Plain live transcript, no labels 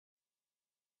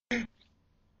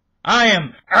I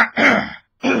am, I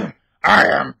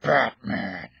am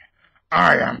Batman.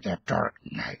 I am the Dark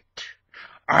Knight.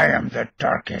 I am the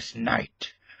darkest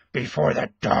night before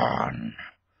the dawn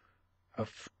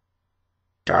of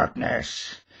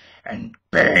darkness. And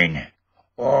Bane,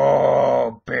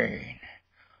 oh Bane,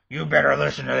 you better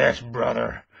listen to this,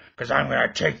 brother, 'cause I'm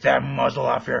gonna take that muzzle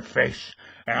off your face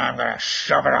and I'm gonna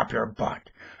shove it up your butt,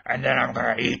 and then I'm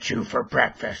gonna eat you for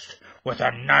breakfast with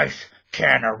a nice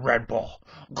can of Red Bull.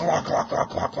 Glug, glug, glug,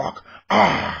 glug, glug.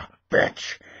 Ah,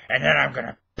 bitch. And then I'm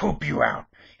gonna poop you out.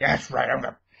 That's right, I'm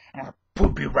gonna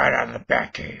poop you right out of the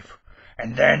Batcave.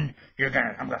 And then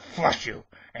I'm gonna flush you,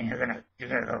 and you're gonna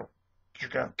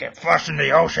get flushed in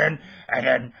the ocean, and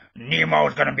then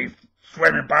Nemo's gonna be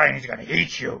swimming by and he's gonna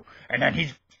eat you, and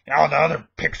then all the other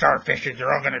Pixar fishes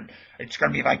are all it's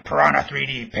gonna be like Piranha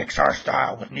 3D Pixar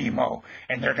style with Nemo,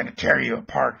 and they're gonna tear you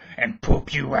apart and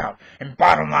poop you out. And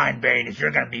bottom line, Bane, is you're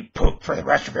gonna be pooped for the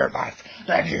rest of your life.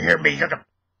 Did you hear me? You're gonna...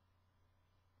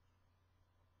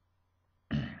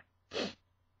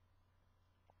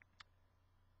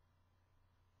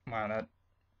 Wow,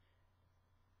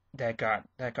 that got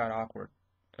awkward.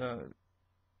 I'm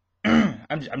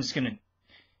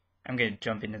gonna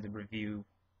jump into the review.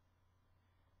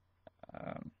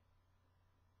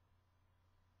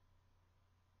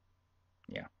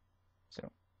 Yeah.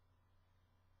 So,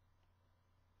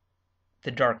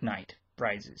 The Dark Knight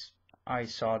Rises. I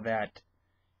saw that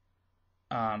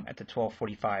at the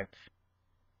 12:45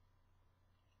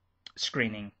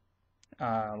 screening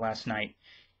last night,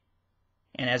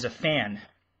 and as a fan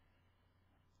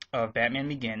of Batman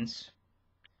Begins,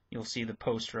 you'll see the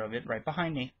poster of it right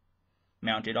behind me,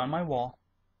 mounted on my wall.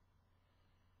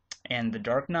 And The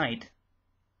Dark Knight,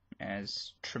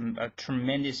 as a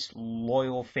tremendous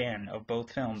loyal fan of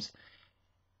both films,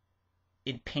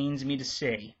 it pains me to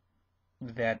say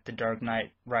that The Dark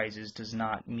Knight Rises does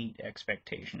not meet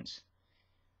expectations.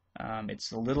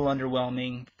 It's a little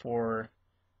underwhelming for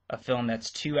a film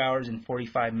that's 2 hours and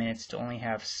 45 minutes to only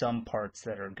have some parts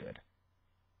that are good,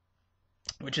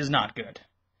 which is not good.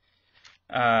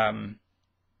 I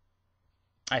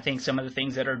think some of the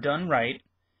things that are done right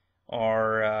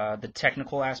are the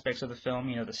technical aspects of the film.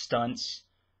 You know, the stunts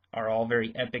are all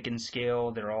very epic in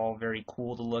scale. They're all very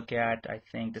cool to look at. I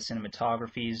think the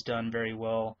cinematography is done very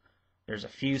well. There's a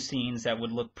few scenes that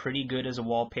would look pretty good as a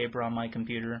wallpaper on my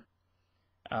computer.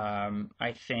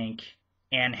 I think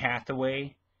Anne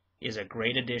Hathaway is a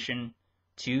great addition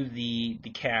to the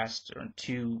cast, or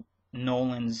to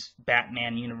Nolan's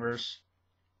Batman universe.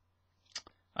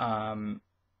 The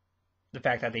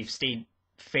fact that they've stayed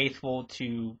faithful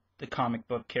to the comic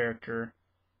book character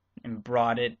and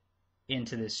brought it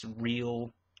into this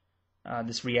reality,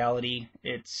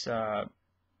 it's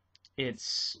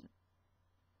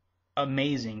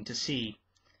amazing to see.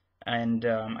 And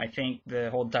I think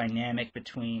the whole dynamic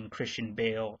between Christian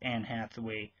Bale, Anne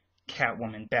Hathaway,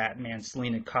 Catwoman, Batman,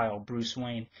 Selina Kyle, Bruce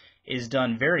Wayne is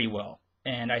done very well.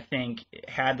 And I think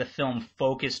had the film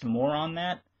focused more on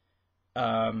that,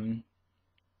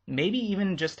 maybe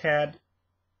even just had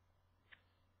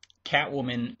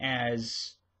Catwoman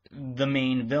as the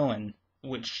main villain,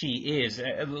 which she is.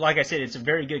 Like I said, it's a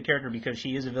very good character because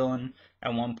she is a villain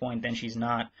at one point, then she's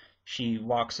not. She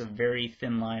walks a very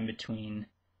thin line between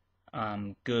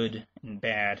good and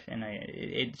bad, and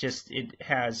it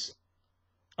has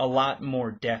a lot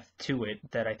more depth to it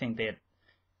that I think the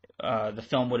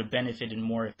film would have benefited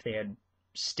more if they had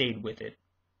stayed with it,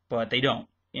 but they don't.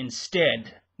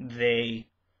 Instead, and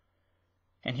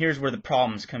here's where the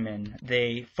problems come in,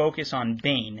 they focus on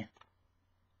Bane,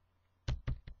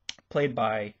 played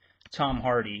by Tom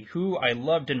Hardy, who I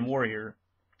loved in Warrior,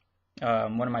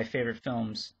 one of my favorite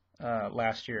films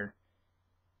last year,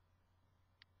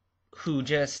 who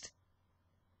just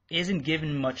isn't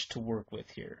given much to work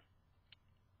with here.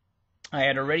 I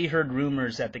had already heard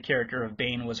rumors that the character of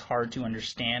Bane was hard to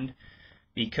understand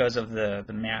because of the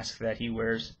mask that he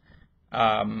wears.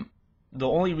 The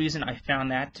only reason I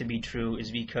found that to be true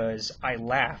is because I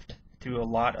laughed through a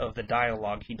lot of the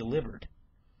dialogue he delivered.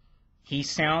 He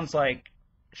sounds like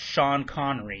Sean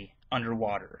Connery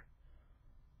underwater.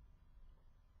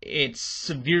 It's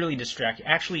severely distracting.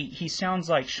 Actually, he sounds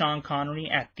like Sean Connery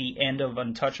at the end of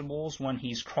Untouchables when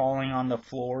he's crawling on the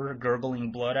floor,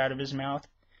 gurgling blood out of his mouth.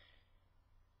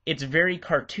 It's very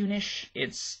cartoonish.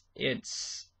 It's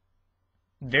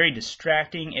very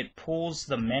distracting. It pulls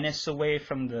the menace away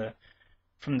from the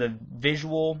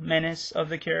visual menace of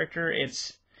the character.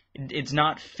 It's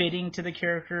not fitting to the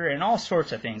character, and all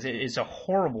sorts of things. It is a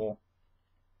horrible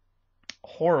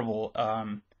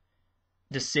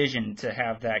decision to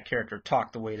have that character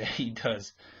talk the way that he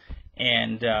does,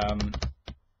 and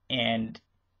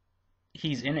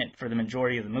he's in it for the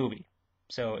majority of the movie.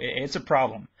 So it's a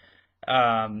problem.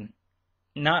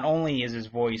 Not only is his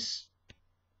voice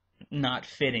not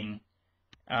fitting,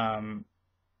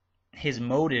 his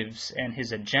motives and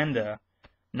his agenda,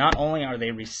 not only are they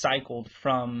recycled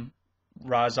from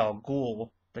Ra's al Ghul,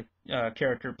 the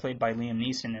character played by Liam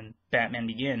Neeson in Batman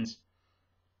Begins,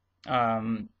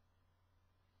 but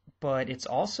it's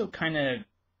also kind of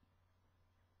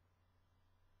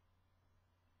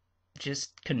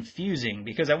just confusing,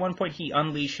 because at one point he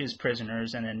unleashes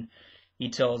prisoners and then he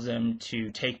tells them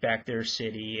to take back their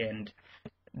city, and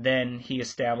then he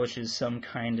establishes some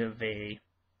kind of a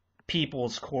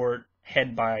people's court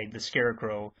head by the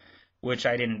Scarecrow, which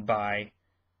I didn't buy,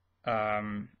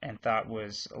 and thought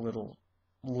was a little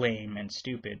lame and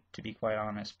stupid, to be quite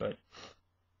honest. But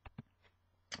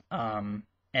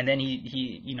and then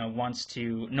he wants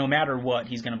to, no matter what,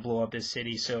 he's going to blow up this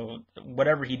city. So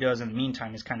whatever he does in the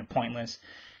meantime is kind of pointless.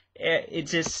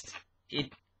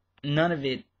 None of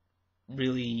it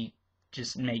really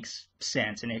just makes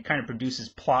sense, and it kind of produces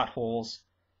plot holes,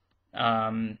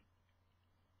 and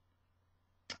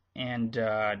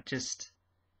just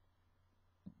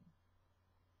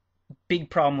big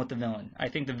problem with the villain. I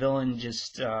think the villain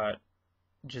just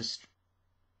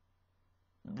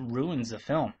ruins the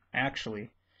film, actually.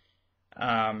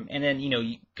 And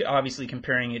then, obviously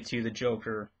comparing it to the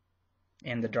Joker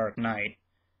and the Dark Knight,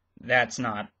 that's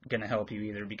not going to help you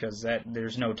either, because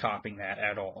there's no topping that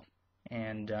at all.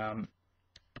 And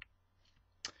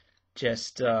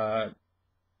just so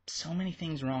many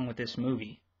things wrong with this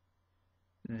movie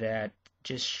that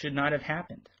just should not have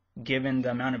happened, given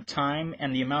the amount of time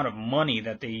and the amount of money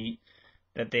that they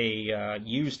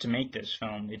used to make this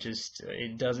film.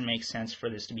 It doesn't make sense for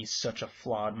this to be such a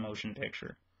flawed motion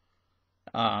picture.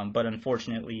 But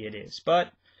unfortunately it is.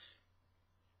 But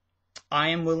I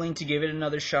am willing to give it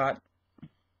another shot.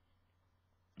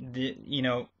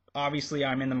 Obviously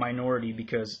I'm in the minority,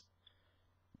 because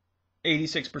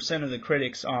 86% of the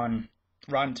critics on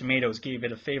Rotten Tomatoes gave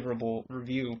it a favorable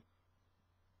review.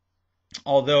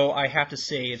 Although I have to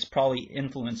say it's probably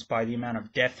influenced by the amount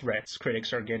of death threats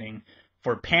critics are getting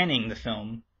for panning the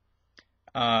film.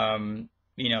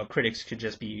 Critics could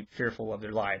just be fearful of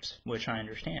their lives, which I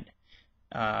understand.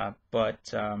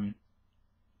 But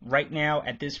right now,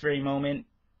 at this very moment,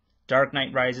 Dark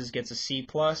Knight Rises gets a C+,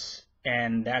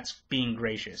 and that's being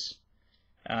gracious.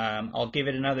 I'll give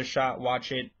it another shot,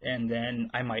 watch it, and then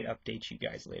I might update you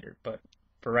guys later. But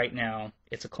for right now,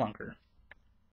 it's a clunker.